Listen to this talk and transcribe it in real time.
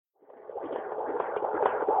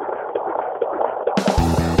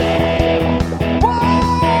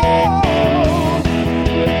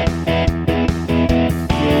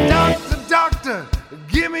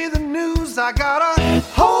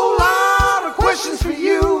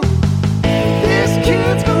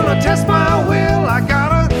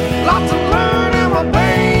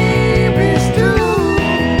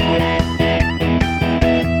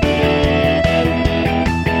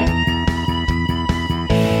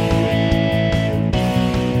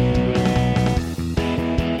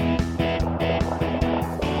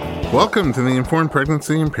Welcome to the Informed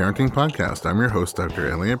Pregnancy and Parenting Podcast. I'm your host, Dr.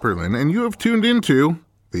 Elliot Berlin, and you have tuned into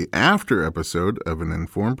the after episode of an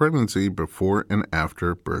informed pregnancy before and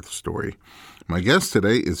after birth story. My guest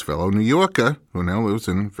today is fellow New Yorker who now lives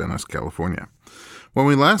in Venice, California. When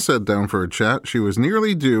we last sat down for a chat, she was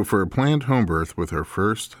nearly due for a planned home birth with her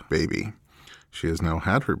first baby. She has now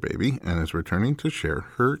had her baby and is returning to share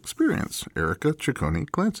her experience. Erica Ciccone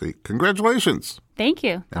Clancy, congratulations. Thank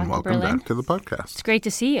you, And Dr. welcome Berlin. back to the podcast. It's great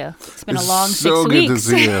to see you. It's been a It's long so 6 good to weeks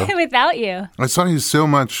see you. without you. I saw you so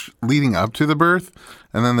much leading up to the birth,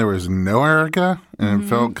 and then there was no Erica, and it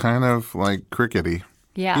felt kind of like crickety.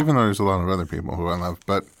 Yeah. Even though there's a lot of other people who I love.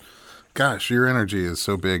 But gosh, your energy is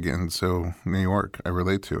so big and so New York. I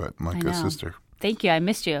relate to it like a sister. Thank you. I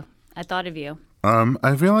missed you. I thought of you.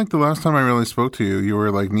 I feel like the last time I really spoke to you, you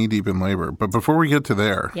were like knee deep in labor. But before we get to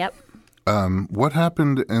there, Yep. what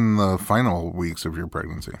happened in the final weeks of your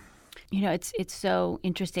pregnancy? You know, it's so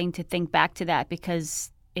interesting to think back to that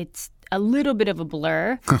because it's a little bit of a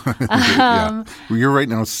blur. Yeah. Well, you're right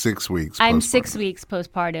now 6 weeks. I'm postpartum. 6 weeks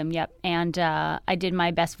postpartum, yep. And I did my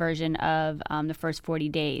best version of the first 40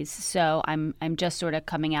 days. So I'm just sort of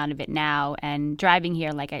coming out of it now. And driving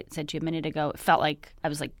here, like I said to you a minute ago, it felt like I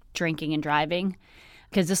was like drinking and driving.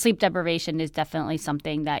 Because the sleep deprivation is definitely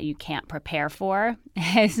something that you can't prepare for.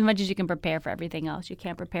 As much as you can prepare for everything else, you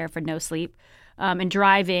can't prepare for no sleep. And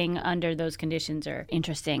driving under those conditions are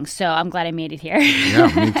interesting. So I'm glad I made it here. Yeah,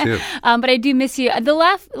 me too. But I do miss you. The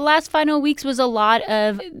last final weeks was a lot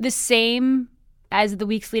of the same as the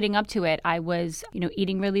weeks leading up to it. I was,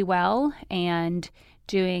 eating really well and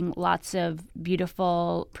doing lots of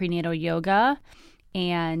beautiful prenatal yoga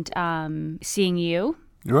and seeing you.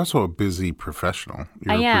 You're also a busy professional.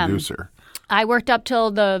 You're I a am. producer. I worked up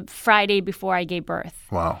till the Friday before I gave birth.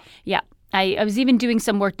 Wow. Yeah. I was even doing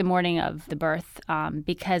some work the morning of the birth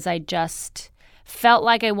because I just felt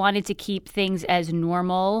like I wanted to keep things as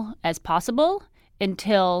normal as possible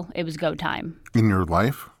until it was go time. In your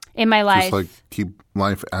life? In my life. Just like keep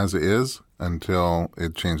life as it is until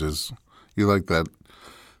it changes. You like that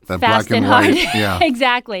fast black and and white. hard. Yeah.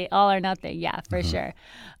 Exactly. All or nothing. Yeah, for sure.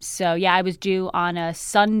 So, yeah, I was due on a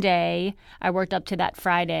Sunday. I worked up to that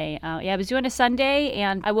Friday. I was due on a Sunday,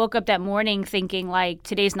 and I woke up that morning thinking, like,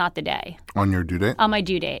 today's not the day. On your due date? On my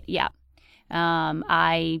due date, yeah.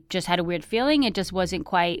 I just had a weird feeling. It just wasn't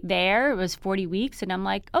quite there. It was 40 weeks, and I'm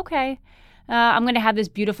like, okay. I'm going to have this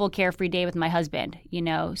beautiful carefree day with my husband,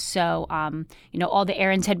 So, all the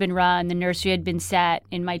errands had been run. The nursery had been set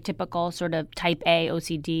in my typical sort of type A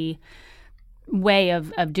OCD way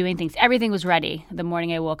of doing things. Everything was ready the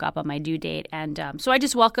morning I woke up on my due date. And so I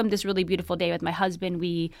just welcomed this really beautiful day with my husband.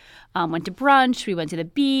 We went to brunch. We went to the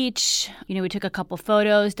beach. We took a couple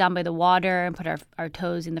photos down by the water and put our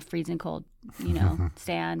toes in the freezing cold,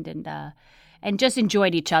 sand and just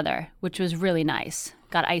enjoyed each other, which was really nice.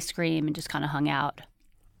 Got ice cream and just kind of hung out.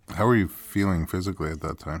 How were you feeling physically at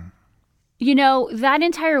that time? That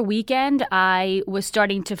entire weekend, I was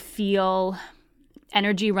starting to feel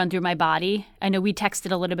energy run through my body. I know we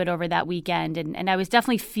texted a little bit over that weekend, and I was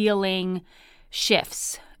definitely feeling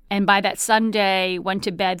shifts. And by that Sunday, went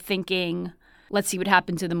to bed thinking, let's see what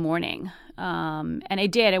happens in the morning. And I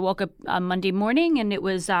did. I woke up on Monday morning, and it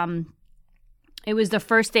was the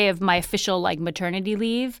first day of my official maternity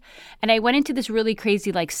leave. And I went into this really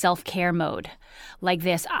crazy self-care mode. Like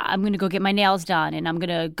this, I'm going to go get my nails done, and I'm going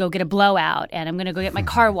to go get a blowout, and I'm going to go get my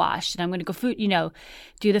car washed, and I'm going to go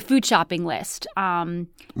do the food shopping list.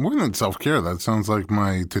 More than self-care, that sounds like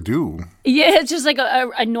my to-do. Yeah, it's just like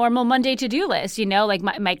a normal Monday to-do list, Like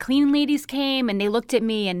my cleaning ladies came, and they looked at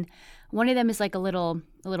me, and one of them is like a little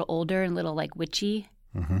older and a little witchy.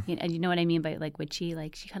 Mm-hmm. You know what I mean by witchy?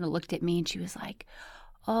 She kind of looked at me and she was like,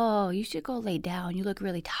 oh, you should go lay down. You look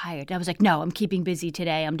really tired. And I was like, no, I'm keeping busy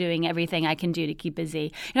today. I'm doing everything I can do to keep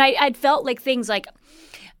busy. And I'd felt things like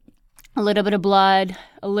a little bit of blood,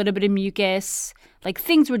 a little bit of mucus.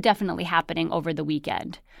 Things were definitely happening over the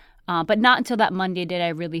weekend. But not until that Monday did I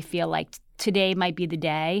really feel like today might be the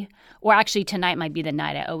day, or actually tonight might be the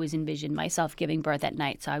night. I always envisioned myself giving birth at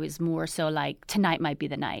night, so I was more so like tonight might be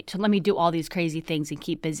the night. So let me do all these crazy things and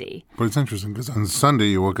keep busy. But it's interesting because on Sunday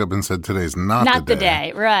you woke up and said today's not the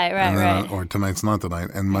day. Right. Or tonight's not the night.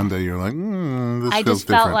 And Monday you're like, this I feels just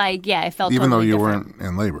felt different. like, I felt even totally though you different. weren't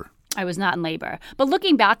in labor. I was not in labor. But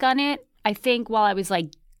looking back on it, I think while I was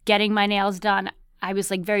getting my nails done, I was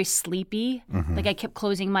very sleepy. Mm-hmm. I kept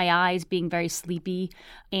closing my eyes, being very sleepy.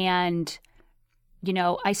 And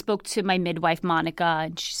I spoke to my midwife, Monica,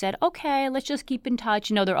 and she said, okay, let's just keep in touch.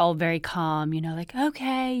 They're all very calm,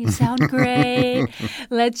 okay, you sound great.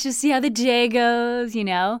 Let's just see how the day goes,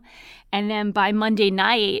 And then by Monday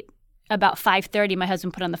night, about 5:30, my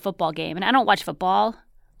husband put on the football game. And I don't watch football.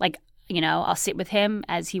 Like, I'll sit with him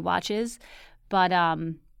as he watches. But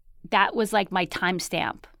that was like my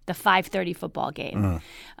timestamp, the 5:30 football game.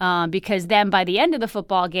 Because then by the end of the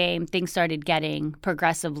football game, things started getting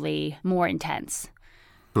progressively more intense.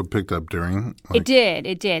 So it picked up during? It did.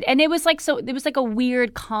 And it was like a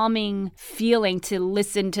weird calming feeling to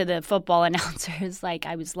listen to the football announcers. Like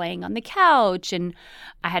I was laying on the couch and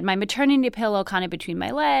I had my maternity pillow kind of between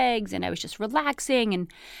my legs and I was just relaxing. And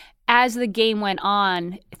as the game went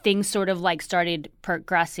on, things sort of like started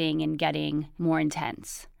progressing and getting more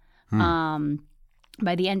intense.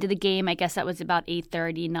 By the end of the game, I guess that was about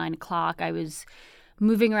 8:30, 9 o'clock, I was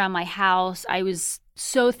moving around my house. I was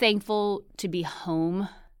so thankful to be home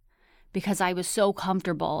because I was so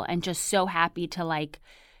comfortable and just so happy to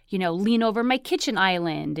lean over my kitchen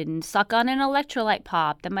island and suck on an electrolyte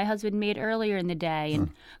pop that my husband made earlier in the day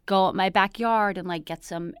and go out my backyard and get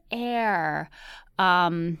some air.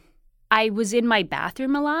 I was in my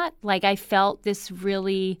bathroom a lot. Like I felt this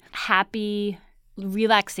really happy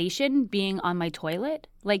relaxation being on my toilet.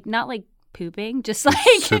 Like not like pooping, just like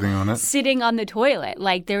sitting on it. Sitting on the toilet.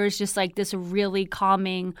 Like there was just like this really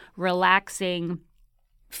calming, relaxing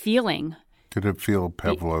feeling. Did it feel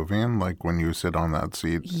Pavlovian, like when you sit on that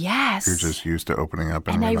seat? Yes. You're just used to opening up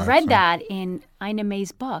and I relaxing? read that in Ina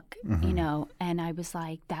May's book, and I was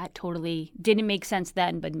like, that totally didn't make sense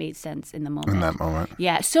then, but made sense in the moment. In that moment.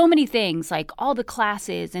 Yeah. So many things, like all the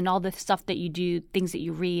classes and all the stuff that you do, things that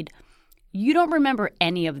you read, you don't remember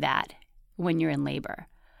any of that when you're in labor.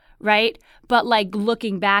 Right? But like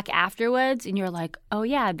looking back afterwards and you're like, oh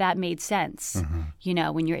yeah, that made sense.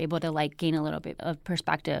 When you're able to like gain a little bit of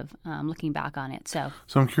perspective looking back on it. So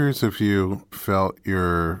I'm curious if you felt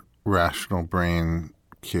your rational brain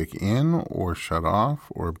kick in or shut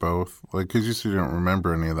off or both. Like, because you said you don't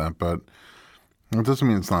remember any of that, but it doesn't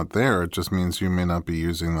mean it's not there. It just means you may not be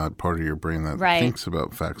using that part of your brain that thinks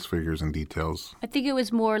about facts, figures, and details. I think it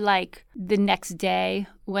was more like the next day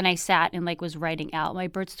when I sat and was writing out my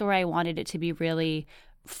birth story. I wanted it to be really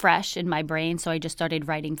fresh in my brain, so I just started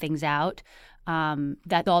writing things out.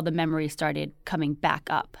 That all the memories started coming back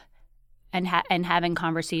up, and having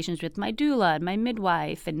conversations with my doula and my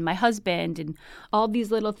midwife and my husband and all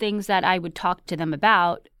these little things that I would talk to them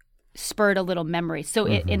about spurred a little memory. So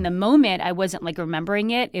in the moment, I wasn't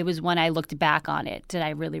remembering it. It was when I looked back on it. Did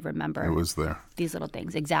I really remember? It was there. These little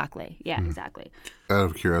things. Exactly. Yeah, exactly. Out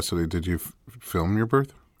of curiosity, did you film your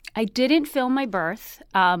birth? I didn't film my birth.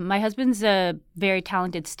 My husband's a very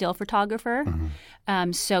talented still photographer.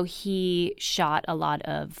 So he shot a lot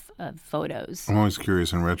of photos. I'm always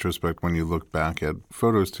curious in retrospect when you look back at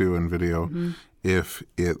photos too and video, if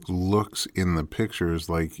it looks in the pictures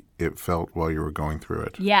like it felt while you were going through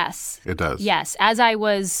it. Yes. It does. Yes. As I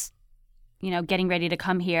was, getting ready to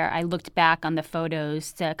come here, I looked back on the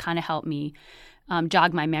photos to kind of help me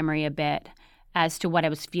jog my memory a bit as to what I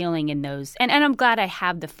was feeling in those. And I'm glad I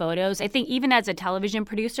have the photos. I think even as a television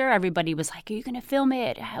producer, everybody was like, are you going to film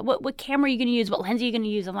it? What camera are you going to use? What lens are you going to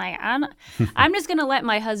use? I'm like, I'm just going to let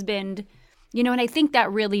my husband... and I think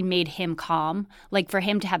that really made him calm, for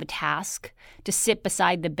him to have a task, to sit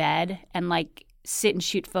beside the bed and sit and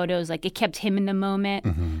shoot photos. It kept him in the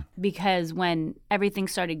moment because when everything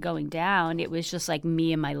started going down, it was just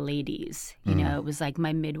me and my ladies. It was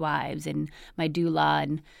my midwives and my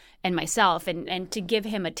doula and myself. And to give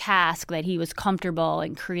him a task that he was comfortable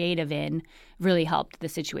and creative in really helped the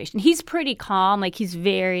situation. He's pretty calm. He's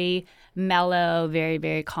very mellow, very,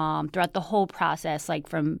 very calm throughout the whole process,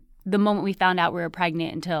 from the moment we found out we were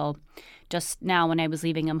pregnant until just now when I was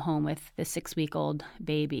leaving him home with the 6-week-old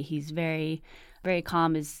baby. He's very, very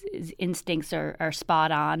calm. His instincts are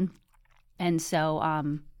spot on. And so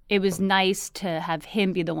it was nice to have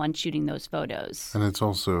him be the one shooting those photos. And it's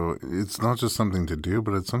not just something to do,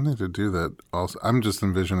 but it's something to do that also, I'm just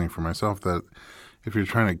envisioning for myself that if you're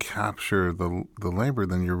trying to capture the labor,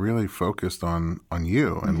 then you're really focused on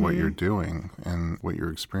you and what you're doing and what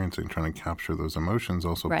you're experiencing. Trying to capture those emotions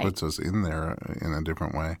also puts us in there in a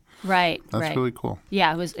different way. Right. That's really cool.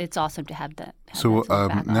 Yeah, it's awesome to have that. So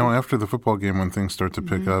now after the football game, when things start to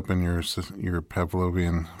pick up in your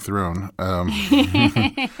Pavlovian throne,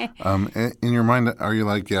 in your mind, are you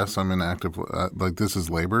like, yes, I'm in active, this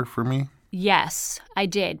is labor for me? Yes, I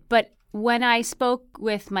did. But when I spoke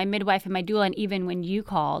with my midwife and my doula, and even when you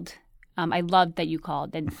called, I loved that you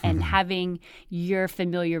called and having your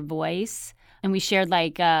familiar voice, and we shared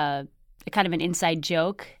a kind of an inside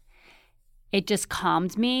joke. It just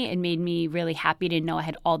calmed me and made me really happy to know I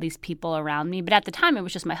had all these people around me. But at the time, it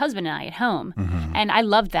was just my husband and I at home, and I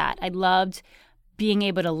loved that. I loved being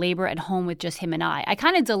able to labor at home with just him and I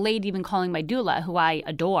kind of delayed even calling my doula, who I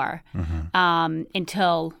adore,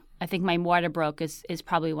 until I think my water broke is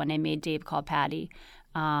probably when I made Dave call Patty.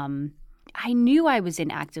 I knew I was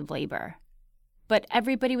in active labor, but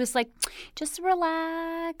everybody was like, just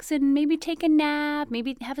relax and maybe take a nap,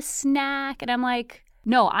 maybe have a snack. And I'm like,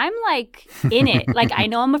 no, I'm like in it. Like, I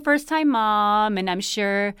know I'm a first-time mom, and I'm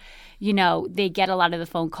sure, you know, they get a lot of the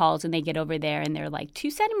phone calls and they get over there and they're like 2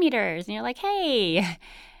 centimeters. And you're like, hey,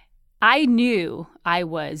 I knew I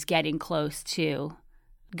was getting close to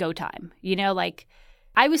go time. You know, like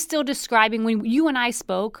I was still describing when you and I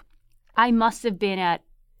spoke, I must have been at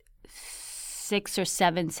 6 or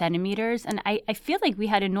 7 centimeters. And I feel like we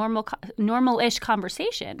had a normal-ish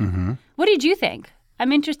conversation. Mm-hmm. What did you think?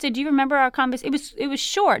 I'm interested. Do you remember our conversation? It was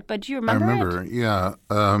short, but do you remember I remember, yeah.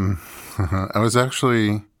 I was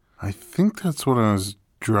actually, I think that's what I was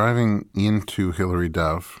driving into Hillary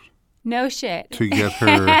Duff. No shit. To get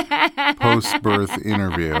her post-birth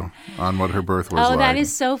interview on what her birth was like. Oh, that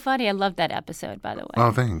is so funny. I love that episode, by the way.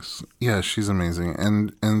 Oh, thanks. Yeah, she's amazing.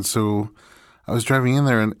 And so I was driving in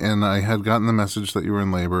there, and I had gotten the message that you were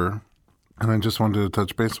in labor. And I just wanted to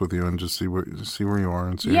touch base with you and just see where you are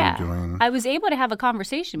and see how you're doing. I was able to have a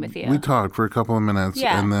conversation with you. We talked for a couple of minutes,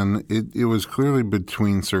 and then it was clearly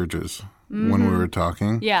between surges when we were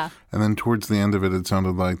talking. Yeah. And then towards the end of it, it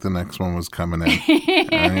sounded like the next one was coming in.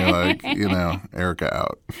 And you're like, you know, Erica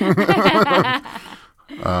out.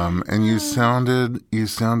 And you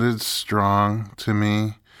sounded strong to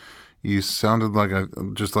me. You sounded like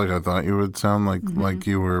just like I thought you would sound, like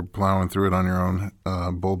you were plowing through it on your own,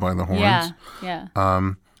 bull by the horns. Yeah.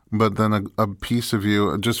 But then a piece of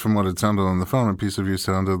you, just from what it sounded on the phone, a piece of you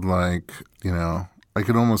sounded like, you know, I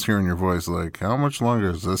could almost hear in your voice, like, how much longer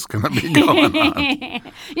is this going to be going on?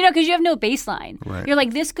 You know, because you have no baseline. Right. You're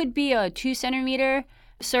like, this could be a 2 centimeter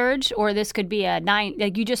surge, or this could be a 9.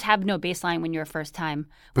 Like, you just have no baseline when you're a first time.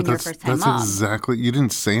 But that's exactly. You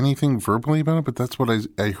didn't say anything verbally about it, but that's what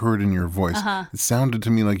I heard in your voice. Uh-huh. It sounded to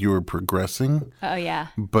me like you were progressing. Oh yeah.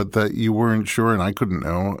 But that you weren't sure, and I couldn't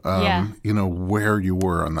know. You know, where you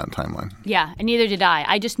were on that timeline. Yeah, and neither did I.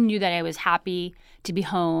 I just knew that I was happy to be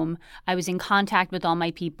home. I was in contact with all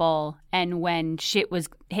my people, and when shit was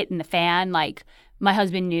hitting the fan, like my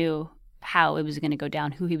husband knew how it was going to go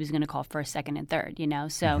down, who he was going to call first, second, and third, you know?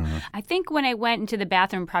 So I think when I went into the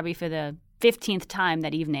bathroom probably for the 15th time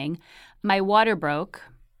that evening, my water broke,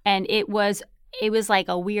 and it was like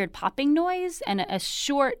a weird popping noise and a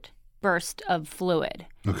short burst of fluid.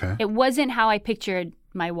 Okay. It wasn't how I pictured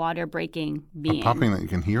my water breaking being. A popping that you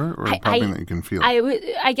can hear, or a popping that you can feel?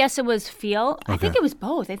 I guess it was feel. Okay. I think it was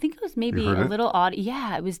both. I think it was maybe a little odd.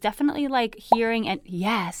 Yeah, it was definitely like hearing and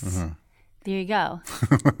yes. There you go.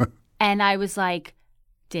 And I was like,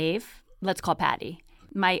 Dave, let's call Patty,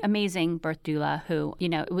 my amazing birth doula, who, you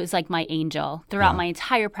know, it was like my angel throughout my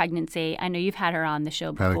entire pregnancy. I know you've had her on the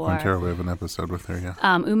show before. Patty Quintero, we have an episode with her,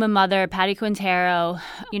 yeah. Uma Mother, Patty Quintero.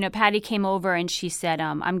 You know, Patty came over and she said,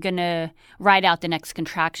 I'm going to ride out the next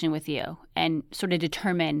contraction with you and sort of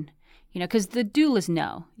determine, you know, because the doulas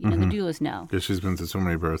know. You know, the doulas know. Yeah, she's been to so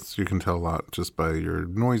many births. You can tell a lot just by your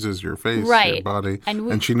noises, your face, your body.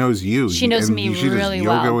 And she knows you. She knows me really well. She does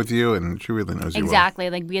yoga with you, and she really knows you well. Exactly.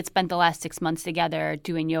 Like, we had spent the last 6 months together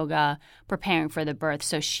doing yoga, preparing for the birth.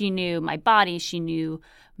 So she knew my body. She knew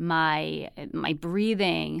my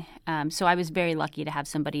breathing. So I was very lucky to have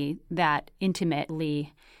somebody that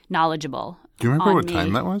intimately knowledgeable. Do you remember what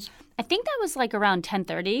time that was? I think that was like around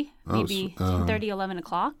 10:30, maybe 10:30, 11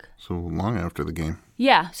 o'clock. So long after the game.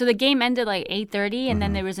 Yeah. So the game ended like 8:30, and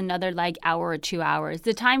then there was another like hour or 2 hours.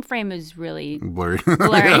 The time frame is really blurry.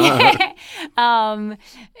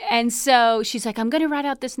 And so she's like, I'm going to ride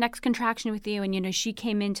out this next contraction with you. And, you know, she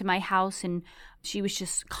came into my house and she was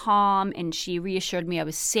just calm, and she reassured me I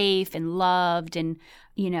was safe and loved. And,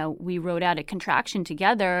 you know, we rode out a contraction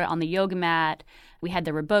together on the yoga mat. We had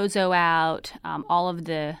the rebozo out, all of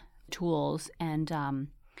the tools. And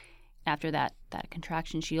after that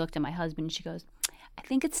contraction, she looked at my husband and she goes, I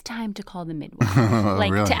think it's time to call the midwife,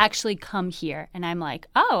 really? To actually come here. And I'm like,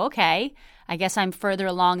 oh, okay. I guess I'm further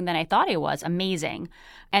along than I thought I was. Amazing.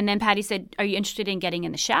 And then Patty said, are you interested in getting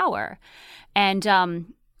in the shower? And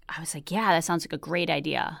I was like, yeah, that sounds like a great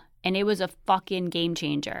idea. And it was a fucking game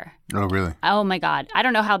changer. Oh, really? Oh, my God. I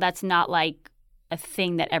don't know how that's not like a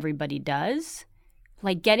thing that everybody does.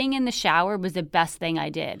 Like, getting in the shower was the best thing I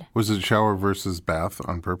did. Was it shower versus bath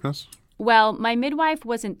on purpose? Well, my midwife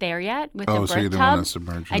wasn't there yet with the birth so you didn't tub. want to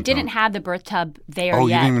submerge I didn't have the birth tub there Oh,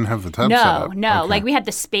 yet. you didn't even have the tub set up? No. Okay. Like we had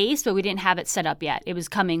the space, but we didn't have it set up yet. It was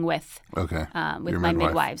coming with your my midwife.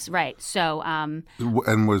 midwives, right? So,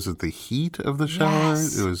 and was it the heat of the shower?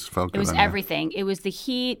 Yes. It felt good. It was on you? everything. It was the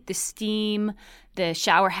heat, the steam, the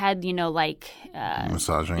shower head.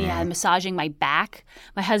 Massaging. Yeah, massaging my back.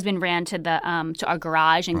 My husband ran to our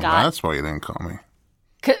garage and got. That's why you didn't call me.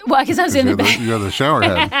 Because I was in the back. You're the shower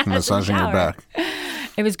head massaging your back.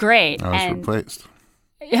 It was great. I was replaced.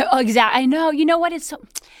 Oh, exactly. I know. You know what?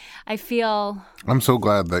 I feel. I'm so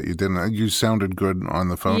glad that you didn't. You sounded good on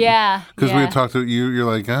the phone. Yeah. Because we had talked to you. You're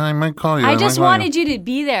like, I might call you. I just wanted you to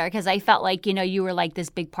be there because I felt like, you were like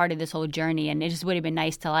this big part of this whole journey. And it just would have been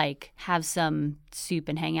nice to like have some soup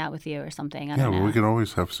and hang out with you or something. I don't know. Well, we can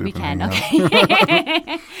always have soup. We can.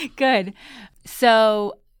 Okay. Good.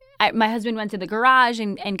 So my husband went to the garage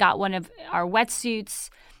and got one of our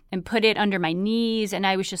wetsuits and put it under my knees. And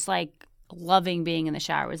I was just like loving being in the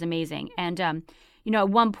shower. It was amazing. And, at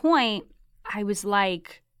one point I was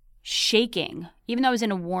like shaking. Even though I was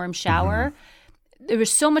in a warm shower, there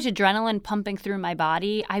was so much adrenaline pumping through my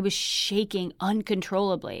body. I was shaking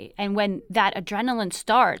uncontrollably. And when that adrenaline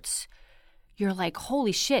starts, you're like,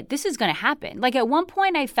 holy shit, this is going to happen. Like at one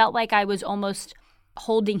point I felt like I was almost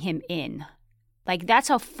holding him in. Like, that's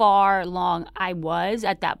how far along I was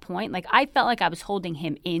at that point. Like, I felt like I was holding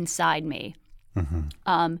him inside me.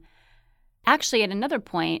 Actually, at another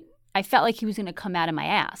point, I felt like he was going to come out of my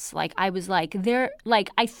ass. Like, I was like,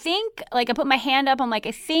 I think, like, I put my hand up. I'm like,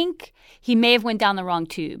 I think he may have went down the wrong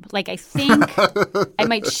tube. Like, I think I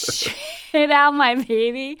might shit out my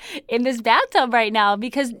baby in this bathtub right now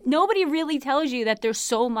because nobody really tells you that there's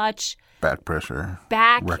so much back pressure,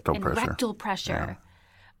 rectal pressure. Yeah.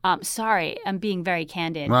 Sorry, I'm being very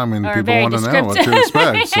candid. Well, I mean, people want to know what to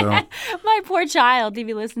expect. So. My poor child, if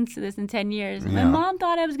he listens to this in 10 years, my mom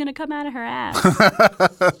thought I was going to come out of her ass.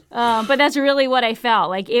 But that's really what I felt.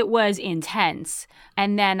 Like, it was intense.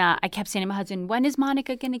 And then I kept saying to my husband, when is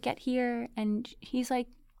Monica going to get here? And he's like,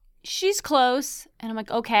 she's close. And I'm like,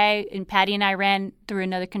 okay. And Patty and I ran through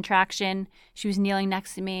another contraction. She was kneeling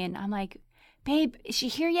next to me. And I'm like, babe, is she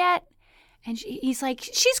here yet? And he's like,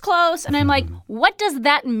 she's close. And I'm like, what does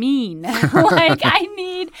that mean?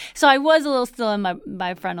 So I was a little still in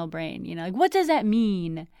my frontal brain, like, what does that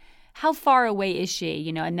mean? How far away is she?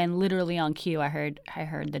 And then literally on cue, I heard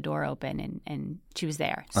the door open and she was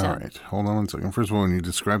there. So. All right. Hold on one second. First of all, when you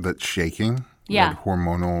describe that shaking, that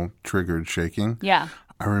hormonal triggered shaking,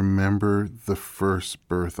 I remember the first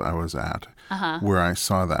birth I was at where I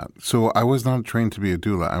saw that. So I was not trained to be a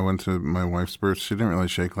doula. I went to my wife's birth. She didn't really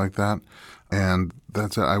shake like that. And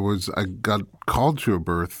that's it. I got called to a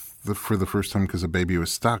birth for the first time because a baby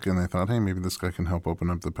was stuck. And I thought, hey, maybe this guy can help open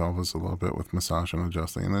up the pelvis a little bit with massage and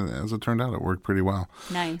adjusting. And as it turned out, it worked pretty well.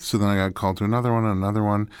 Nice. So then I got called to another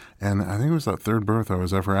one. And I think it was that third birth I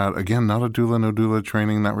was ever at. Again, not a doula, no doula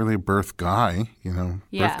training, not really a birth guy.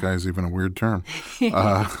 Birth guy is even a weird term.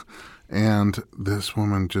 And this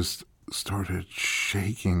woman just started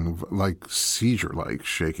shaking, like seizure-like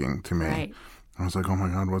shaking to me. Right. I was like, oh my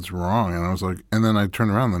God, what's wrong? And I was like, and then I turned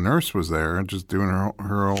around, the nurse was there just doing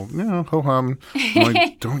her old, ho-hum. I'm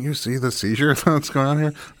like, don't you see the seizure that's going on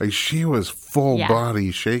here? Like, she was full body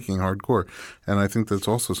shaking hardcore. And I think that's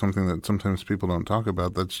also something that sometimes people don't talk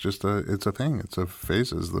about. That's just it's a thing. It's a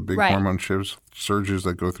phases, the big hormone shifts, surges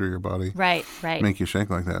that go through your body. Right. Make you shake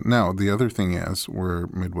like that. Now, the other thing is we're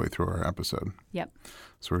midway through our episode. Yep.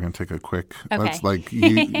 So we're going to take a quick, okay. Let's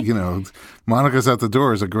Monica's at the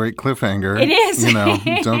door is a great cliffhanger. It is.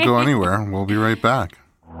 Don't go anywhere. We'll be right back.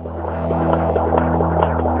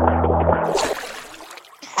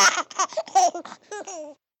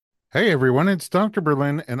 Hey everyone, it's Dr.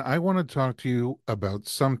 Berlin, and I want to talk to you about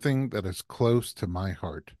something that is close to my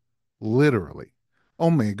heart. Literally.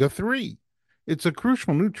 Omega-3. It's a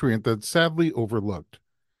crucial nutrient that's sadly overlooked.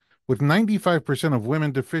 With 95% of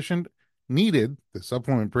women deficient, Needed, the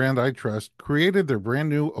supplement brand I trust, created their brand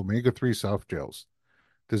new Omega-3 soft gels.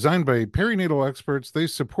 Designed by perinatal experts, they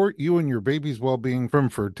support you and your baby's well-being from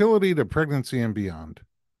fertility to pregnancy and beyond.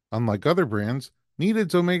 Unlike other brands,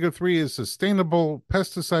 Needed's Omega-3 is sustainable,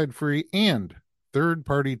 pesticide-free, and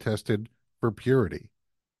third-party tested for purity.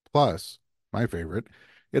 Plus, my favorite,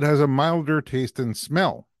 it has a milder taste and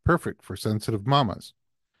smell, perfect for sensitive mamas.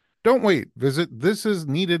 Don't wait. Visit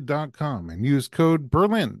thisisneeded.com and use code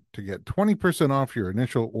BERLIN to get 20% off your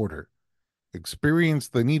initial order. Experience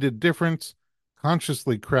the needed difference,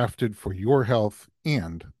 consciously crafted for your health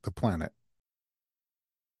and the planet.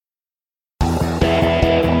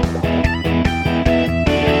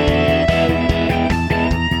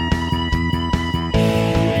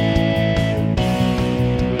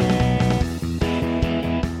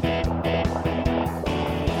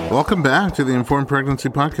 Welcome back to the Informed Pregnancy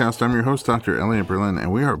Podcast. I'm your host, Dr. Elliot Berlin,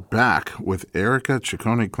 and we are back with Erica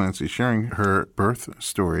Ciccone Clancy sharing her birth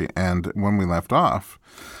story. And when we left off,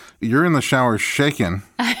 you're in the shower shaking.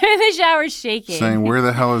 I'm in the shower shaking. Saying, where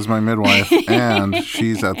the hell is my midwife? And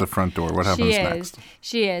she's at the front door. What happens next?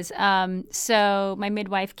 She is. So my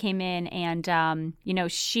midwife came in and,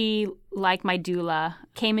 she, like my doula,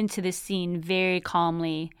 came into this scene very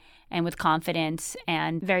calmly and with confidence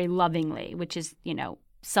and very lovingly, which is,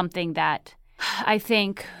 something that I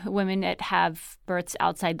think women that have births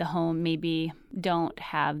outside the home maybe don't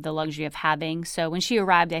have the luxury of having. So when she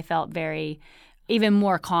arrived, I felt even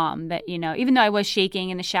more calm that, even though I was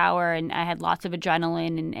shaking in the shower and I had lots of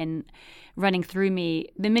adrenaline and running through me,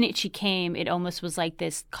 the minute she came, it almost was like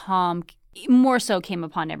this calm, more so came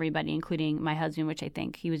upon everybody, including my husband, which I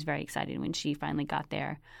think he was very excited when she finally got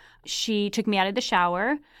there. She took me out of the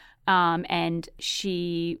shower and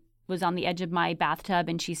she was on the edge of my bathtub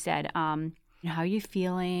and she said, how are you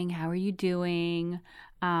feeling? How are you doing?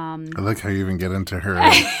 I like how you even get into her,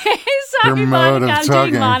 Sorry, her mode Monica, of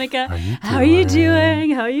talking. Monica. How are you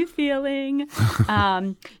doing? How are you feeling?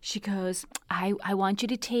 She goes, I want you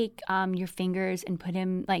to take your fingers and put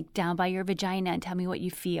them down by your vagina and tell me what you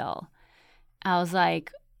feel. I was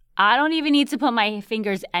like, I don't even need to put my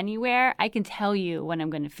fingers anywhere. I can tell you what I'm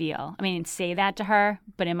going to feel. I mean, say that to her,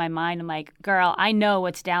 but in my mind, I'm like, girl, I know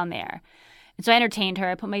what's down there. And so I entertained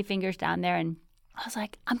her. I put my fingers down there, and I was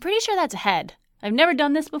like, I'm pretty sure that's a head. I've never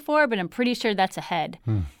done this before, but I'm pretty sure that's a head.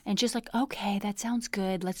 And she's like, okay, that sounds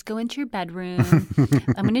good. Let's go into your bedroom.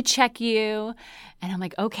 I'm going to check you. And I'm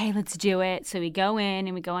like, okay, let's do it. So we go in,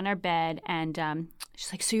 and we go in our bed, and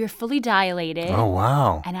she's like, so you're fully dilated. Oh,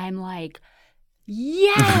 wow. And I'm like,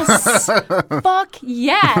 yes, fuck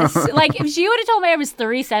yes. If she would have told me I was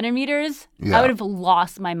 3 centimeters, I would have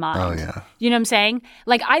lost my mind. Oh, yeah. You know what I'm saying?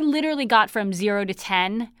 I literally got from 0 to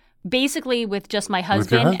 10 basically with just my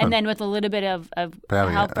husband and then with a little bit of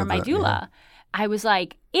help from my doula. Yeah. I was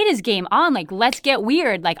like, it is game on. Let's get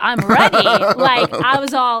weird. I'm ready. I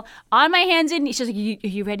was all on my hands and knees. She's like, are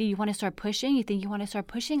you ready? You want to start pushing? You think you want to start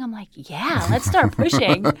pushing? I'm like, yeah, let's start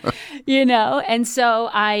pushing, And so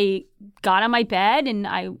I got on my bed and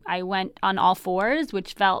I went on all fours,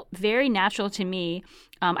 which felt very natural to me.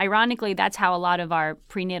 Ironically, that's how a lot of our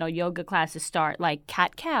prenatal yoga classes start,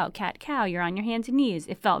 cat, cow, you're on your hands and knees.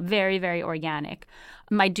 It felt very, very organic.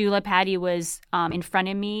 My doula, Patty, was in front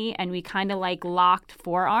of me, and we kind of locked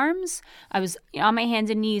forearms. I was on my hands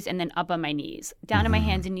and knees and then up on my knees, down on my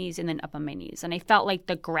hands and knees and then up on my knees. And I felt like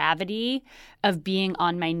the gravity of being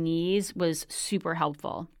on my knees was super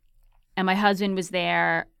helpful. And my husband was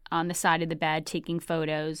there on the side of the bed taking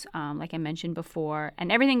photos, like I mentioned before,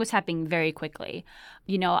 and everything was happening very quickly.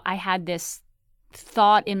 I had this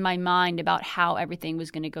thought in my mind about how everything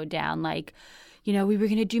was going to go down, we were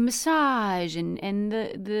going to do massage and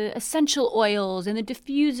the essential oils and the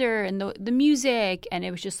diffuser and the music. And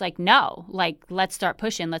it was just no, let's start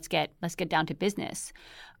pushing. Let's get down to business.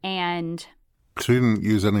 And so you didn't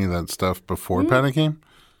use any of that stuff before Patty came?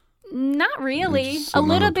 Not really. A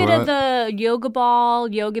little bit of the yoga ball,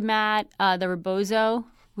 yoga mat, the rebozo,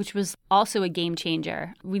 which was also a game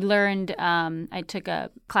changer. We learned, I took a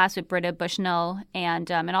class with Britta Bushnell and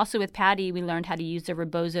also with Patty, we learned how to use the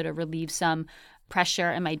rebozo to relieve some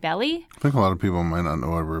pressure in my belly. I think a lot of people might not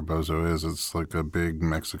know what rebozo is. It's like a big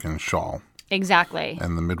Mexican shawl. Exactly.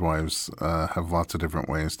 And the midwives have lots of different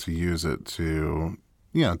ways to use it to,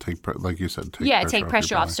 like you said, take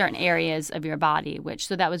pressure off certain areas of your body,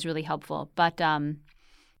 so that was really helpful. But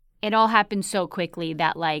it all happened so quickly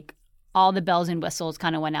that all the bells and whistles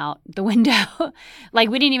kind of went out the window. We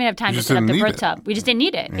didn't even have time to set up the birth tub. We just didn't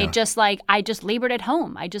need it. Yeah. It just I just labored at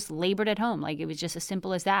home. It was just as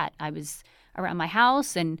simple as that. I was around my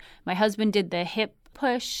house and my husband did the hip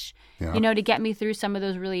push, to get me through some of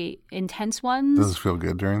those really intense ones. Does it feel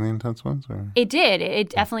good during the intense ones? Or? It did. It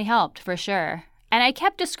definitely helped for sure. And I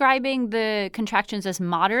kept describing the contractions as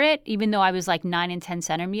moderate, even though I was 9 and 10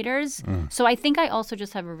 centimeters. So I think I also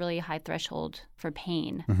just have a really high threshold for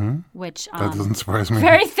pain, which that doesn't surprise me.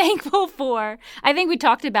 Very thankful for. I think we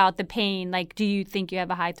talked about the pain. Do you think you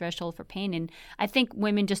have a high threshold for pain? And I think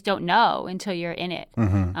women just don't know until you're in it.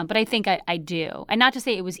 But I think I do. And not to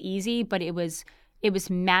say it was easy, but it was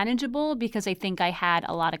manageable because I think I had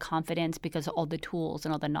a lot of confidence because of all the tools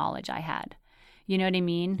and all the knowledge I had. You know what I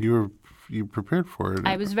mean? You prepared for it.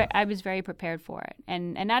 I was very prepared for it,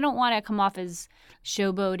 and I don't want to come off as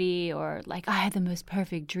showboaty or I had the most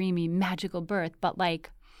perfect, dreamy, magical birth. But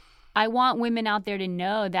I want women out there to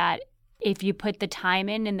know that if you put the time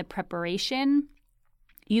in and the preparation,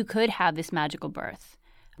 you could have this magical birth.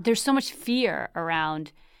 There's so much fear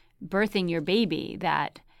around birthing your baby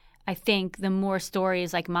that I think the more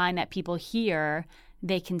stories like mine that people hear,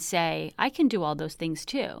 they can say, I can do all those things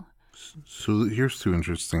too. So here's two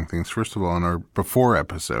interesting things. First of all, in our before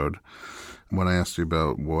episode, when I asked you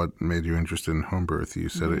about what made you interested in home birth, you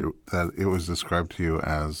said that it was described to you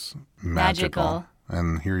as magical.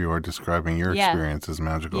 And here you are describing your experience as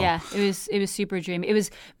magical. Yeah, it was super dreamy. It was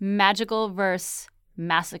magical versus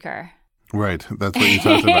massacre. Right, that's what you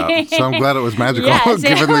talked about. So I'm glad it was magical, Yes,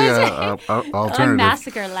 given the alternative.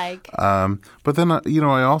 Massacre-like. But then,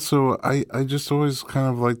 I just always kind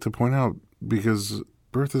of like to point out, because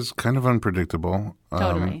birth is kind of unpredictable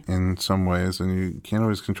Totally. in some ways, and you can't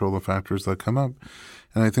always control the factors that come up.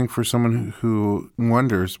 And I think for someone who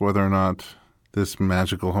wonders whether or not this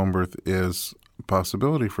magical home birth is a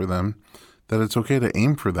possibility for them, that it's okay to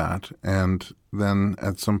aim for that. And then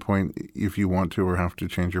at some point, if you want to or have to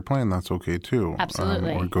change your plan, that's okay too.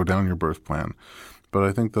 Absolutely. Or go down your birth plan. But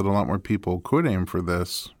I think that a lot more people could aim for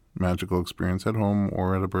this magical experience at home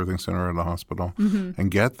or at a birthing center or at a hospital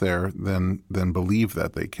and get there, then believe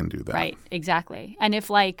that they can do that. Right, exactly. And if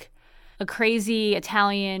like a crazy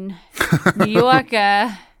Italian New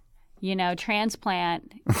Yorker,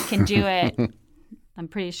 transplant can do it, I'm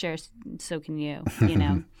pretty sure so can you,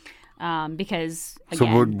 because again,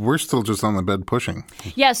 So we're still just on the bed pushing.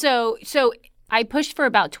 Yeah, so I pushed for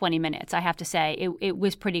about 20 minutes, I have to say. It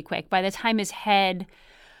was pretty quick. By the time his head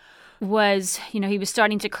was, he was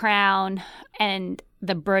starting to crown, and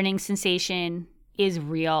the burning sensation is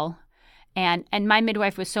real. And my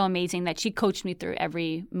midwife was so amazing that she coached me through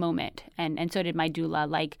every moment. And so did my doula.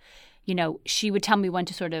 Like, she would tell me when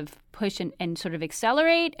to sort of push and sort of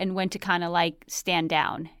accelerate and when to kind of like stand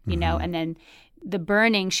down, and then the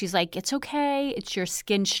burning, she's like, it's okay. It's your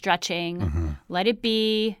skin stretching. Let it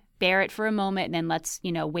be. Bear it for a moment, and then let's,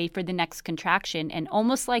 wait for the next contraction, and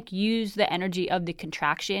almost like use the energy of the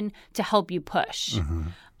contraction to help you push.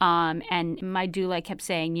 And my doula kept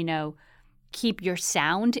saying, keep your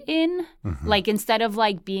sound in. Like instead of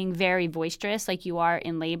like being very boisterous like you are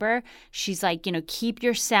in labor, she's like, keep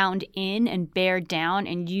your sound in and bear down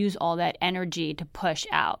and use all that energy to push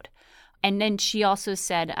out. And then she also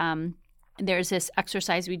said, there's this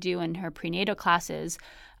exercise we do in her prenatal classes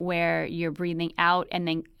where you're breathing out and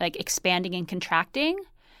then like expanding and contracting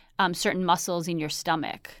certain muscles in your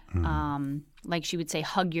stomach. Like she would say,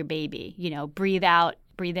 hug your baby, breathe out,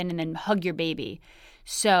 breathe in, and then hug your baby.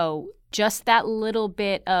 So just that little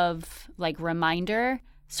bit of like reminder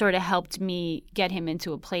sort of helped me get him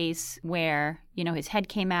into a place where, his head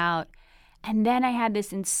came out. And then I had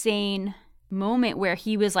this insane moment where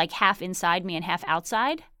he was like half inside me and half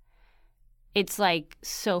outside. It's like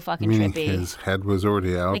so fucking trippy. His head was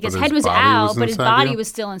already out. Like his head was out, but his body was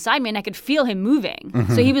still inside me, and I could feel him moving.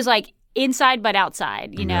 So he was like inside but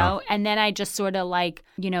outside, Yeah. And then I just sort of like,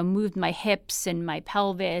 moved my hips and my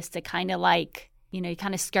pelvis to kind of like,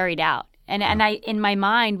 kind of scurried out. And I, in my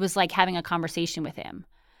mind, was like having a conversation with him.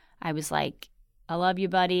 I was like, I love you,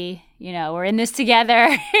 buddy. We're in this together.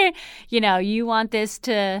 You want this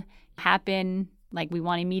to happen. Like, we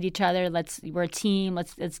want to meet each other. We're a team.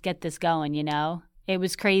 Let's get this going, It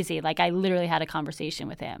was crazy. Like, I literally had a conversation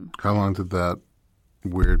with him. How long did that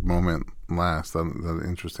weird moment last, that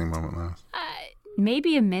interesting moment last?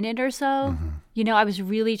 Maybe a minute or so. I was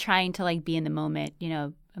really trying to, like, be in the moment.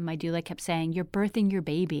 My doula kept saying, you're birthing your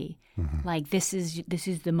baby. Like, this is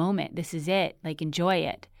the moment. This is it. Like, enjoy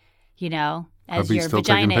it, as your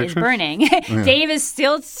vagina is burning. Dave is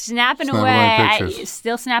still snapping away.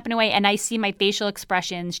 Still snapping away. And I see my facial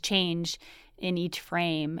expressions change in each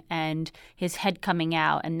frame and his head coming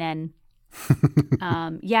out. And then,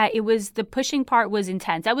 it was the pushing part was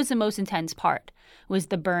intense. That was the most intense part, was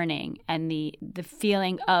the burning and the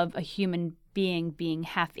feeling of a human being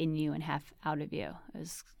half in you and half out of you. It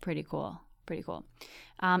was pretty cool. Pretty cool.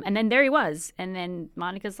 And then there he was. And then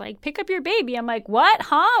Monica's like, pick up your baby. I'm like, what?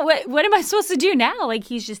 Huh? What am I supposed to do now? Like,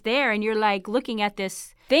 he's just there. And you're like looking at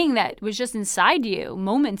this thing that was just inside you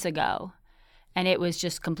moments ago. And it was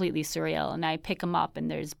just completely surreal. And I pick him up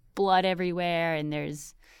and there's blood everywhere. And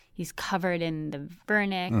he's covered in the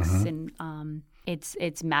vernix. And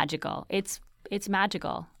it's magical. It's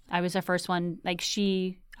magical. I was the first one. Like,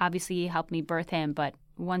 she obviously helped me birth him, but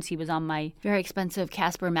once he was on my very expensive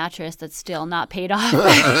Casper mattress that's still not paid off,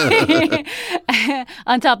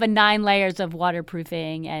 on top of 9 layers of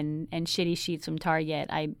waterproofing and shitty sheets from Target,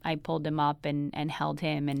 I pulled him up and held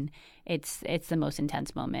him, and it's the most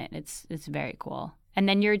intense moment. It's very cool. And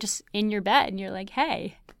then you're just in your bed and you're like,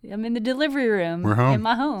 hey, I'm in the delivery room. We're home. In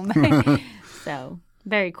my home. So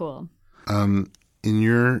very cool. In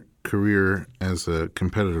your career as a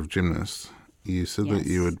competitive gymnast, You said that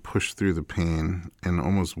you would push through the pain and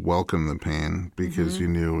almost welcome the pain because you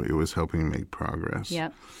knew it was helping you make progress.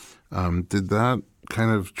 Yep. Did that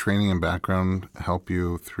kind of training and background help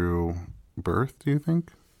you through birth, do you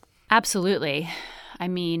think? Absolutely. I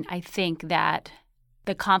mean, I think that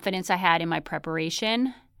the confidence I had in my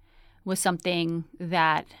preparation was something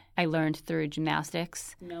that I learned through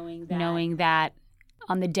gymnastics. Knowing that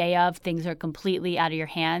on the day of, things are completely out of your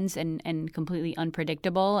hands and completely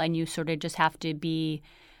unpredictable, and you sort of just have to be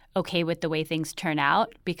okay with the way things turn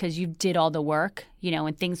out because you did all the work,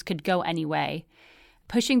 and things could go any way.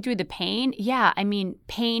 Pushing through the pain, I mean,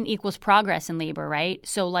 pain equals progress in labor, right?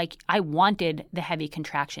 So, I wanted the heavy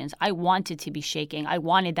contractions. I wanted to be shaking. I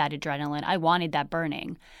wanted that adrenaline. I wanted that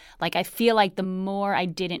burning. I feel like the more I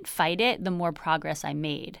didn't fight it, the more progress I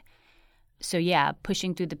made. So,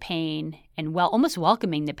 pushing through the pain and almost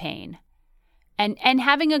welcoming the pain and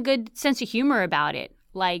having a good sense of humor about it.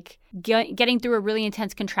 Getting through a really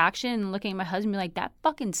intense contraction and looking at my husband and be like, that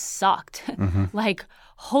fucking sucked.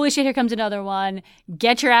 Holy shit, here comes another one.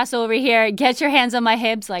 Get your ass over here. Get your hands on my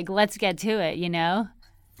hips. Let's get to it, I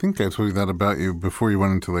think I told you that about you before you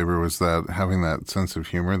went into labor was that having that sense of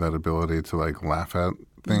humor, that ability to laugh at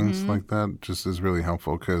things like that just is really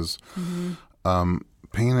helpful because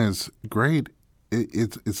pain is great.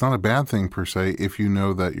 It's not a bad thing per se if you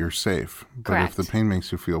know that you're safe. But Correct. If the pain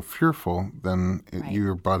makes you feel fearful, then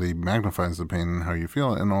your body magnifies the pain and how you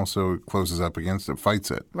feel and also closes up against it,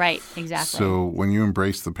 fights it. Right, exactly. So when you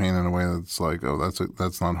embrace the pain in a way that's like, oh,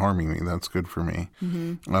 that's not harming me, that's good for me.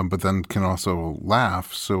 But then can also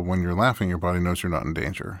laugh. So when you're laughing, your body knows you're not in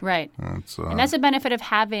danger. Right. And that's a benefit of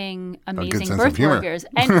having amazing birth humor. workers.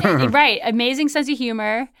 And right, amazing sense of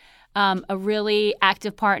humor. A really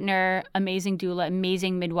active partner, amazing doula,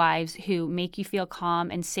 amazing midwives who make you feel calm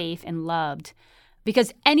and safe and loved.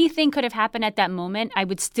 Because anything could have happened at that moment, I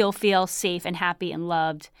would still feel safe and happy and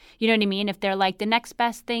loved. You know what I mean? If they're like, the next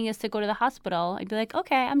best thing is to go to the hospital, I'd be like,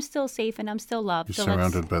 okay, I'm still safe and I'm still loved. You're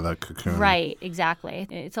surrounded by that cocoon. Right, exactly.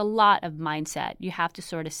 It's a lot of mindset. You have to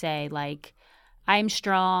sort of say, I'm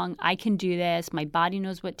strong. I can do this. My body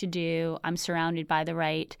knows what to do. I'm surrounded by the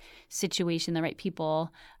right situation, the right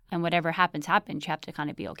people. And whatever happens. You have to kind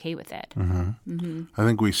of be okay with it. I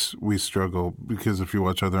think we struggle because if you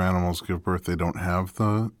watch other animals give birth, they don't have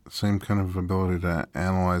the same kind of ability to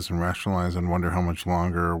analyze and rationalize and wonder how much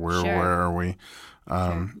longer, where are we.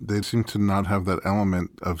 They seem to not have that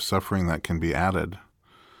element of suffering that can be added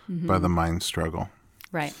by the mind struggle.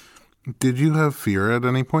 Right. Did you have fear at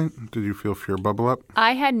any point? Did you feel fear bubble up?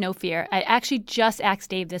 I had no fear. I actually just asked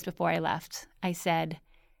Dave this before I left. I said,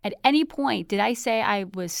 at any point, did I say I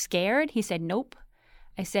was scared? He said, nope.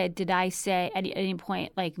 I said, did I say at any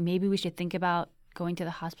point, maybe we should think about going to the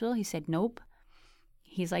hospital? He said, nope.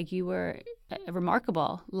 He's like, you were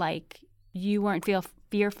remarkable. You weren't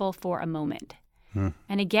fearful for a moment.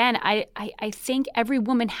 And again, I think every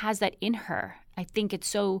woman has that in her. I think it's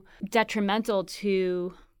so detrimental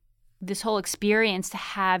to this whole experience to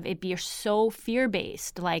have it be so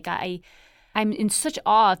fear-based. I'm in such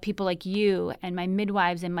awe of people like you and my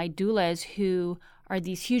midwives and my doulas who are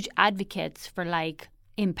these huge advocates for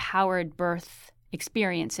empowered birth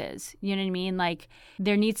experiences. You know what I mean?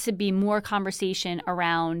 There needs to be more conversation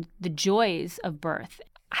around the joys of birth.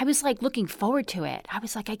 I was looking forward to it. I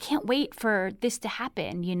was I can't wait for this to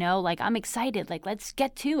happen, I'm excited. Let's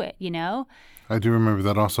get to it, I do remember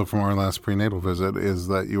that also from our last prenatal visit is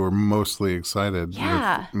that you were mostly excited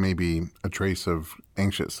with maybe a trace of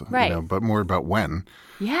anxious, but more about when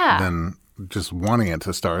than just wanting it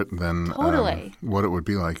to start than what it would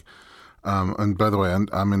be like. And by the way,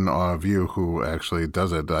 I'm in awe of you who actually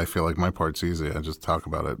does it. I feel like my part's easy. I just talk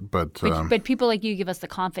about it. But people like you give us the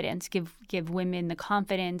confidence, give women the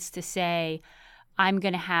confidence to say, I'm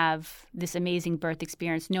going to have this amazing birth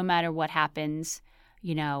experience no matter what happens.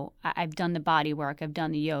 I've done the body work. I've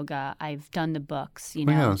done the yoga. I've done the books,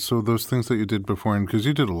 Yeah, so those things that you did before, because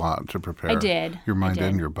you did a lot to prepare. I did. Your mind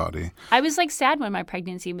and your body. I was sad when my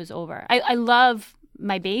pregnancy was over. I love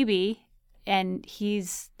my baby, and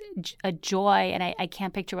he's a joy, and I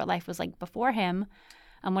can't picture what life was like before him.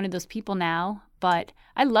 I'm one of those people now, but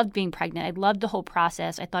I loved being pregnant. I loved the whole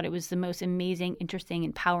process. I thought it was the most amazing, interesting,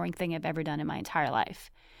 empowering thing I've ever done in my entire life.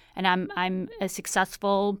 And I'm a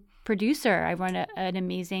successful producer. I run an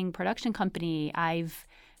amazing production company. I've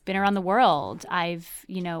been around the world. I've,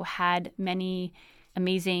 had many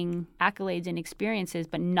amazing accolades and experiences,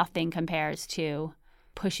 but nothing compares to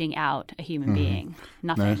pushing out a human being.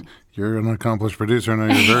 Nothing. Nice. You're an accomplished producer. I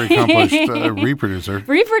know you're a very accomplished reproducer.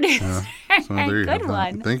 Reproducer. So there you Good have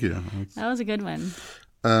one. Thank you. That was a good one.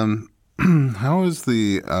 How is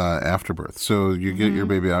the afterbirth? So you get your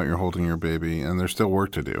baby out, you're holding your baby, and there's still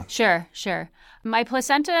work to do. Sure. My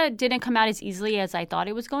placenta didn't come out as easily as I thought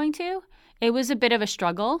it was going to. It was a bit of a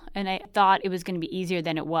struggle, and I thought it was going to be easier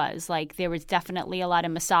than it was. Like, there was definitely a lot of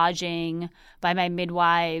massaging by my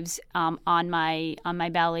midwives on my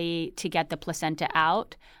belly to get the placenta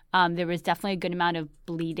out. There was definitely a good amount of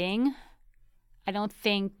bleeding. I don't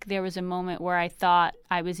think there was a moment where I thought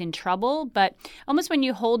I was in trouble, but almost when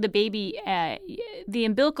you hold the baby, the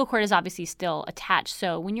umbilical cord is obviously still attached.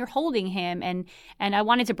 So when you're holding him, and I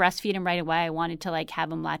wanted to breastfeed him right away, I wanted to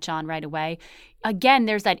have him latch on right away. Again,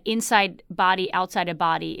 there's that inside body, outside of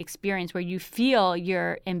body experience where you feel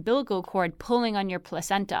your umbilical cord pulling on your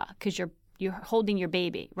placenta because you're holding your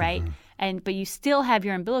baby, right? But you still have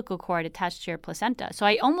your umbilical cord attached to your placenta. So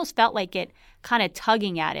I almost felt like it kind of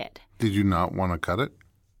tugging at it. Did you not want to cut it?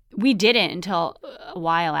 We didn't until a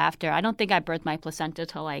while after. I don't think I birthed my placenta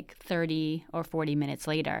till 30 or 40 minutes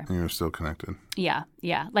later. And you were still connected? Yeah.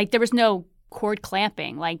 There was no cord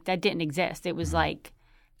clamping. That didn't exist. It was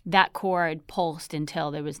that cord pulsed until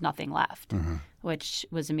there was nothing left, which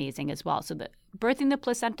was amazing as well. So birthing the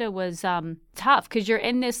placenta was tough because you're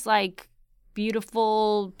in this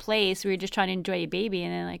beautiful place where you're just trying to enjoy your baby,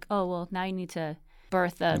 and then oh well, now you need to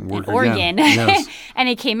birth an organ. Yes. And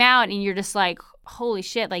it came out, and you're just holy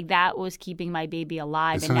shit, that was keeping my baby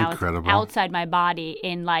alive. Isn't and now incredible? It's outside my body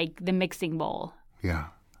in the mixing bowl. Yeah.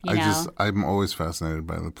 I'm always fascinated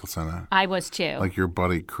by the placenta. I was too. Your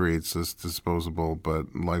body creates this disposable but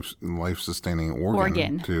life-sustaining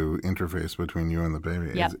organ to interface between you and the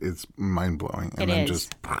baby. Yep. It's mind-blowing. And then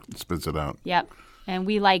just spits it out. Yep. And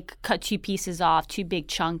we cut 2 pieces off, 2 big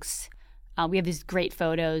chunks. We have these great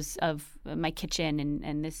photos of my kitchen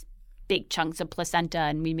and this big chunks of placenta,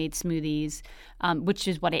 and we made smoothies, which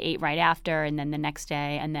is what I ate right after, and then the next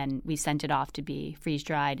day, and then we sent it off to be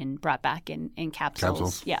freeze-dried and brought back in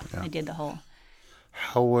capsules. Yeah, I did the whole.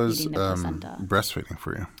 How was breastfeeding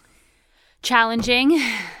for you? Challenging.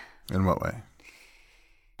 In what way?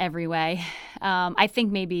 Every way. I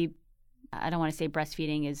think maybe, I don't want to say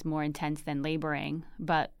breastfeeding is more intense than laboring,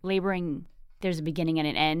 but laboring, there's a beginning and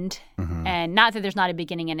an end. And not that there's not a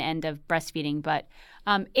beginning and end of breastfeeding, but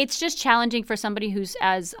it's just challenging for somebody who's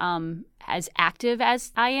as active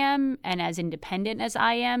as I am and as independent as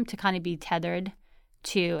I am to kind of be tethered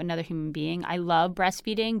to another human being. I love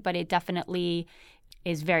breastfeeding, but it definitely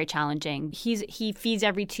is very challenging. He feeds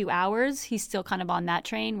every 2 hours. He's still kind of on that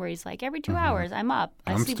train where he's every 2 hours, I'm up.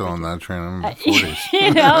 I'm still on that train. I'm in my 40s.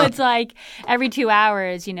 It's every 2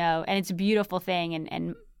 hours, and it's a beautiful thing.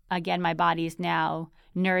 And again, my body is now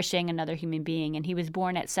nourishing another human being. And he was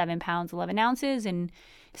born at 7 pounds, 11 ounces. And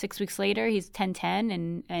 6 weeks later, he's 10'10".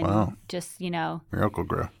 And wow. Just, Miracle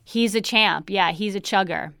Grow. He's a champ. Yeah, he's a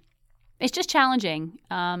chugger. It's just challenging.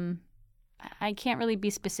 I can't really be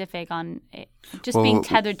specific on it. Just being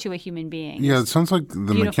tethered to a human being. Yeah, it sounds like the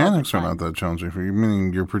mechanics are not that challenging for you,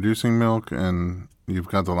 meaning you're producing milk and you've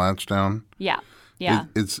got the latch down. Yeah.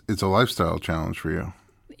 It's a lifestyle challenge for you.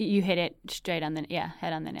 You hit it straight on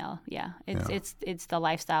head on the nail. Yeah. It's the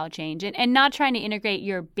lifestyle change. And not trying to integrate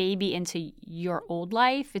your baby into your old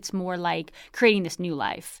life. It's more like creating this new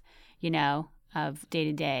life, of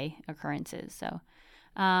day-to-day occurrences. So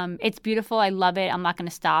it's beautiful. I love it. I'm not going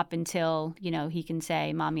to stop until, he can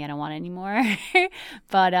say, Mommy, I don't want it anymore.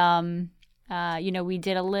 But, we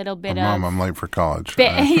did a little bit of... Mom, I'm late for college.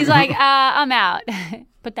 He's like, I'm out.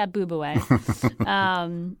 Put that boob away.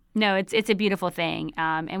 No, it's a beautiful thing.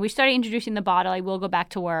 And we started introducing the bottle. I will go back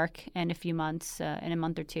to work in a few months, in a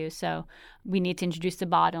month or two. So we need to introduce the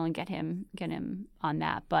bottle and get him on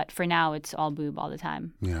that. But for now, it's all boob all the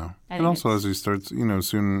time. Yeah. And also as he starts,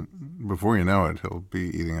 soon, before you know it, he'll be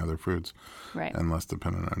eating other foods. Right. And less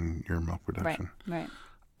dependent on your milk production. Right.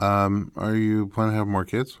 Are you planning to have more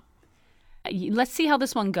kids? Let's see how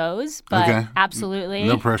this one goes, but okay. Absolutely.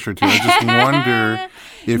 No pressure to. I just wonder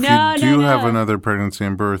if you do have another pregnancy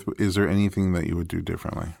and birth, is there anything that you would do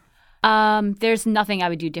differently? There's nothing I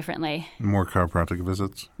would do differently. More chiropractic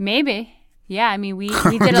visits? Maybe. Yeah, I mean, we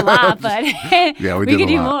did a lot, but yeah, we could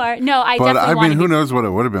do more. No, who knows what it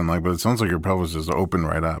would have been like, but it sounds like your pelvis just opened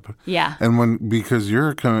right up. Yeah. And because you're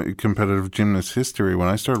a competitive gymnast history, when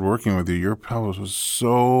I started working with you, your pelvis was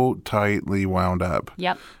so tightly wound up.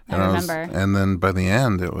 Yep, I remember. And then by the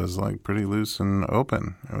end, it was pretty loose and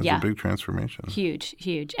open. It was a big transformation.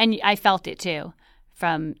 Huge. And I felt it too.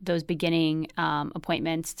 From those beginning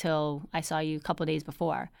appointments till I saw you a couple of days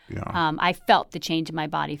before. Yeah. I felt the change in my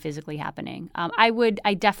body physically happening.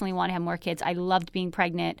 I definitely want to have more kids. I loved being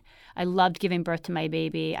pregnant. I loved giving birth to my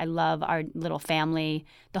baby. I love our little family,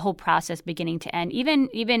 the whole process beginning to end.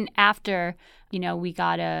 Even after, we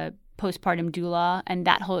got a postpartum doula, and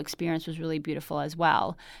that whole experience was really beautiful as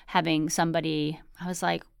well. Having somebody, I was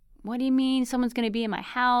like, what do you mean someone's going to be in my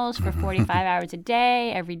house for 45 hours a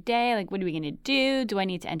day, every day? Like, what are we going to do? Do I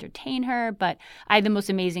need to entertain her? But I had the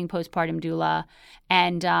most amazing postpartum doula,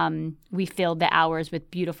 and we filled the hours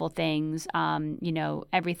with beautiful things,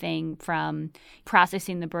 everything from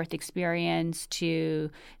processing the birth experience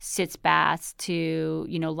to sitz baths to,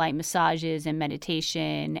 light massages and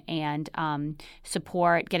meditation and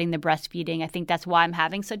support, getting the breastfeeding. I think that's why I'm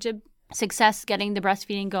having such a success getting the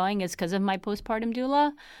breastfeeding going is because of my postpartum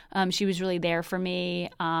doula. She was really there for me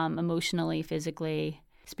emotionally, physically,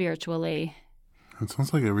 spiritually. It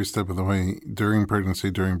sounds like every step of the way, during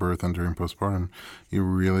pregnancy, during birth, and during postpartum, you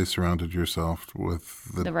really surrounded yourself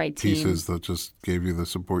with the right pieces that just gave you the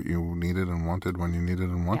support you needed and wanted when you needed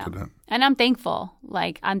and wanted it. And I'm thankful.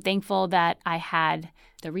 I'm thankful that I had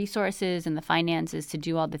the resources and the finances to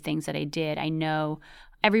do all the things that I did. I know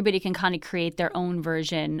everybody can kind of create their own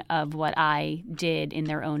version of what I did in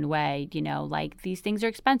their own way. These things are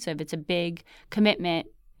expensive. It's a big commitment,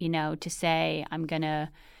 to say I'm going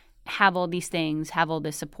to have all these things, have all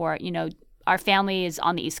this support. Our family is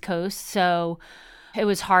on the East Coast, so it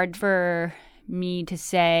was hard for me to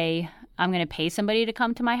say I'm going to pay somebody to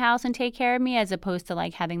come to my house and take care of me as opposed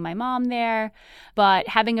to having my mom there. But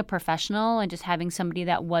having a professional and just having somebody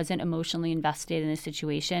that wasn't emotionally invested in a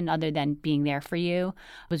situation other than being there for you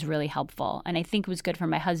was really helpful. And I think it was good for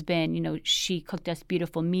my husband. She cooked us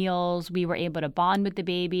beautiful meals. We were able to bond with the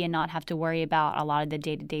baby and not have to worry about a lot of the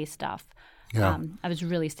day-to-day stuff. Yeah. I was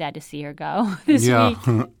really sad to see her go this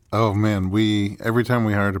week. Oh, man. Every time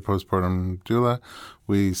we hired a postpartum doula,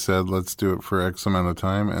 we said, let's do it for X amount of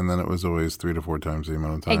time. And then it was always 3 to 4 times the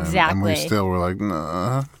amount of time. Exactly. And we still were like,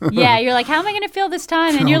 nah. Yeah, you're like, how am I going to feel this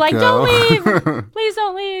time? And you're like, don't leave. Please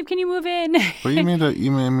don't leave. Can you move in? But you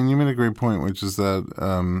made a great point, which is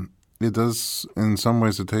that it does, in some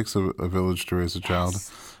ways, it takes a village to raise a child.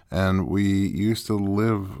 And we used to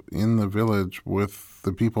live in the village with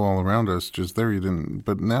the people all around us, just there. You didn't.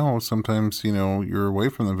 But now sometimes, you're away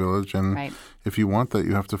from the village, and if you want that,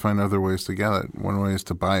 you have to find other ways to get it. One way is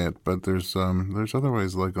to buy it, but there's other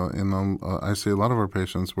ways. Like I see a lot of our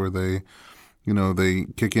patients where they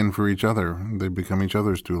kick in for each other. They become each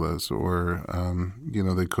other's doulas, or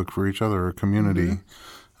they cook for each other. A community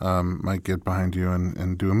might get behind you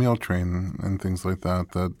and do a meal train and things like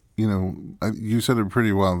that. That you said it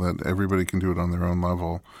pretty well, that everybody can do it on their own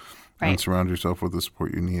level, and surround yourself with the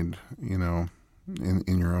support you need, in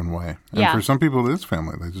your own way. And for some people, it is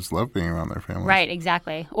family. They just love being around their family. Right,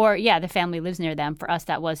 exactly. Or, the family lives near them. For us,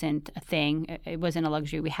 that wasn't a thing. It wasn't a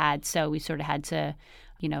luxury we had, so we sort of had to,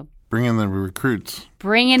 bring in the recruits.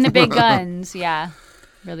 Bring in the big guns, yeah.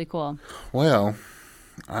 Really cool. Well,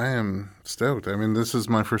 I am stoked. I mean, this is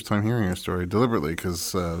my first time hearing your story deliberately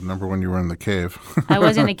because, number one, you were in the cave. I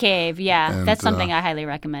was in the cave, yeah. And that's something I highly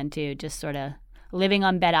recommend, too, just sort of living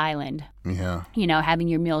on Bed Island. Yeah. Having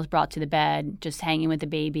your meals brought to the bed, just hanging with the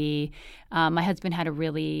baby. My husband had a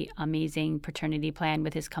really amazing paternity plan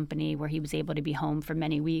with his company where he was able to be home for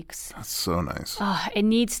many weeks. That's so nice.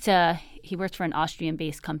 He works for an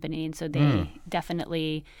Austrian-based company, and so they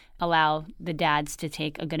definitely allow the dads to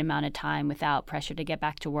take a good amount of time without pressure to get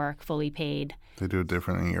back to work, fully paid. They do it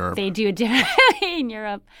different in Europe. They do it differently in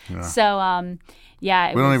Europe. Yeah. So, we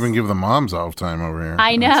don't even give the moms off time over here.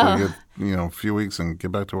 I know. So you get, a few weeks and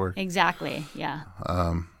get back to work. Exactly, yeah.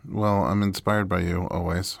 Well, I'm inspired by you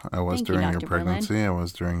always. I was during your pregnancy. Berlin. I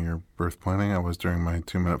was during your birth planning. I was during my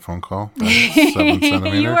 2-minute phone call. 7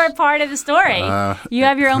 centimeters. You were a part of the story. You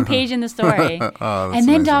have your own page in the story. And then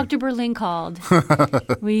amazing. Dr. Berlin called.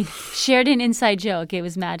 We shared an inside joke. It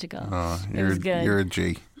was magical. It was good. You're a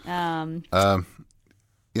G. Yeah.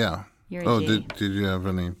 You're a G. Did you have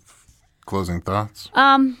any closing thoughts?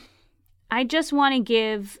 I just want to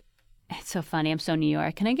give... It's so funny. I'm so New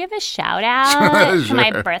York. Can I give a shout out to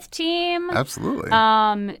my birth team? Absolutely.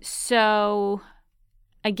 So,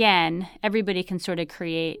 again, everybody can sort of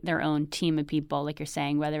create their own team of people, like you're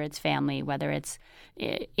saying, whether it's family, whether it's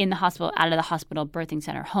in the hospital, out of the hospital, birthing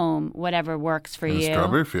center, home, whatever works for you.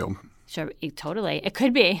 Strawberry field. Sure, totally. It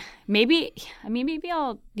could be. Maybe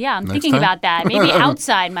I'll, I'm thinking about that. Maybe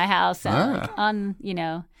outside my house, on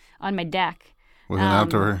my deck. With an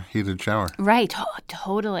outdoor heated shower. Right,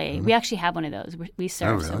 totally. We actually have one of those. We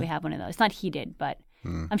serve, so we have one of those. It's not heated, but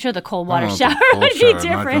I'm sure the cold water shower would be different.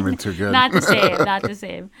 Not going to be too good. Not the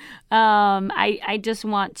same. I just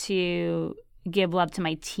want to give love to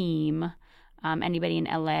my team, anybody in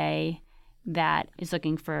LA that is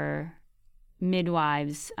looking for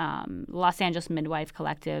midwives, Los Angeles Midwife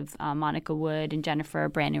Collective, Monica Wood and Jennifer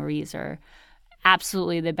Brandon Rees are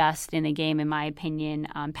absolutely the best in the game, in my opinion.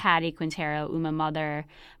 Patty Quintero, Uma Mother,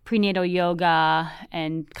 prenatal yoga,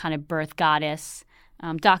 and kind of birth goddess.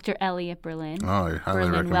 Dr. Elliot Berlin. Oh, highly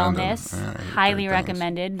Berlin recommended. Wellness. Yeah, Highly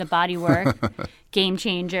recommended. The body work. Game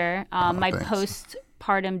changer. My thanks.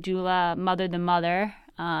 postpartum doula, Mother the Mother,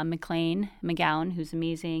 McGowan, who's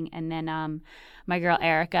amazing. And then my girl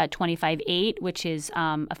Erica at 25/8, which is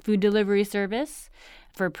a food delivery service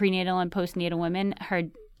for prenatal and postnatal women. Her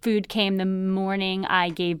food came the morning I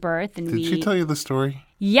gave birth. And Did she tell you the story?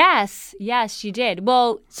 Yes, she did.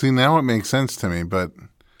 Well, See, now it makes sense to me, but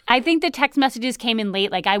I think the text messages came in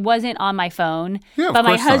late. Like, I wasn't on my phone. Yeah, of but my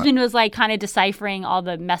course not. husband was, like, kind of deciphering all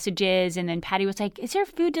the messages. And then Patty was like, is there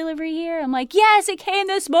food delivery here? I'm like, yes, it came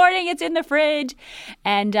this morning. It's in the fridge.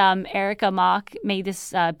 And Erica Mock made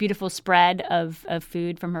this beautiful spread of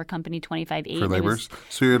food from her company, 25/8. for laborers.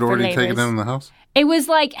 So you had already taken it in the house? It was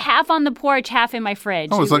like half on the porch, half in my fridge.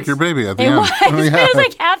 Oh, it was like your baby at the It end. was. It was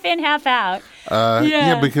like half in, half out.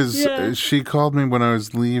 Because she called me when I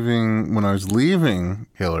was leaving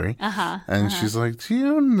Hillary. And she's like, do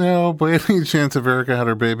you know by any chance if Erica had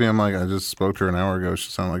her baby? I'm like, I just spoke to her an hour ago.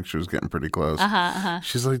 She sounded like she was getting pretty close.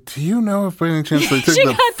 She's like, do you know if by any chance they took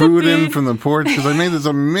the food in from the porch? Because I made this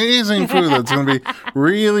amazing food that's going to be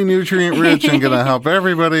really nutrient rich and going to help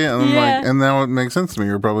everybody. And I'm like, and now it makes sense to me.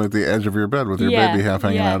 You're probably at the edge of your bed with your baby half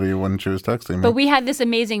hanging out of you when she was texting me. But we had this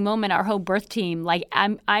amazing moment, our whole birth team. Like,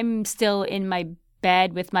 I'm still in my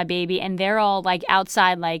bed with my baby, and they're all like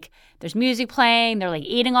outside, like there's music playing, they're like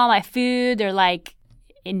eating all my food, they're like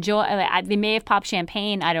they may have popped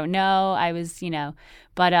champagne, I don't know. I was,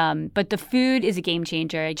 but the food is a game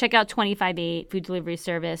changer. Check out 25/8 food delivery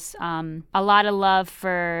service. A lot of love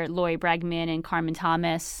for Lori Bregman and Carmen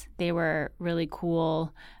Thomas. They were really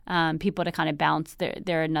cool people to kind of bounce.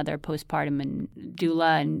 They're another postpartum and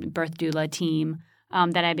doula and birth doula team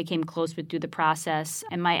that I became close with through the process.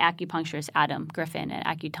 And my acupuncturist, Adam Griffin at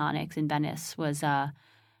Accutonics in Venice, was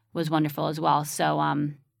wonderful as well. So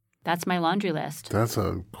that's my laundry list. That's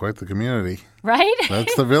quite the community. Right?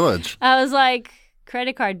 That's the village. I was like,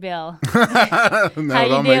 credit card bill. No, How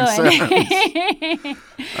you makes doing? sense.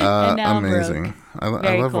 And now I'm Amazing. I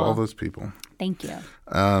love cool. all those people. Thank you.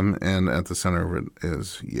 And at the center of it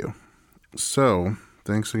is you. So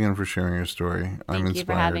thanks again for sharing your story. I'm Thank you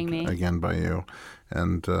for having me. Again by you.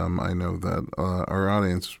 And I know that our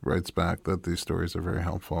audience writes back that these stories are very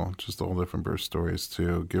helpful, just all different birth stories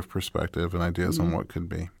to give perspective and ideas on what could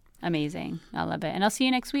be. Amazing. I love it. And I'll see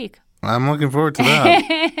you next week. I'm looking forward to that.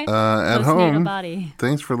 At home, body.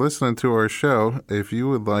 Thanks for listening to our show. If you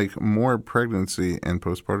would like more pregnancy and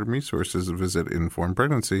postpartum resources, visit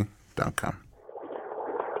informedpregnancy.com.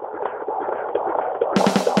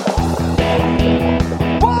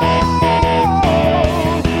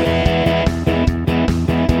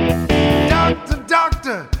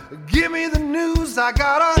 Doctor, give me the news. I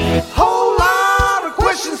got a whole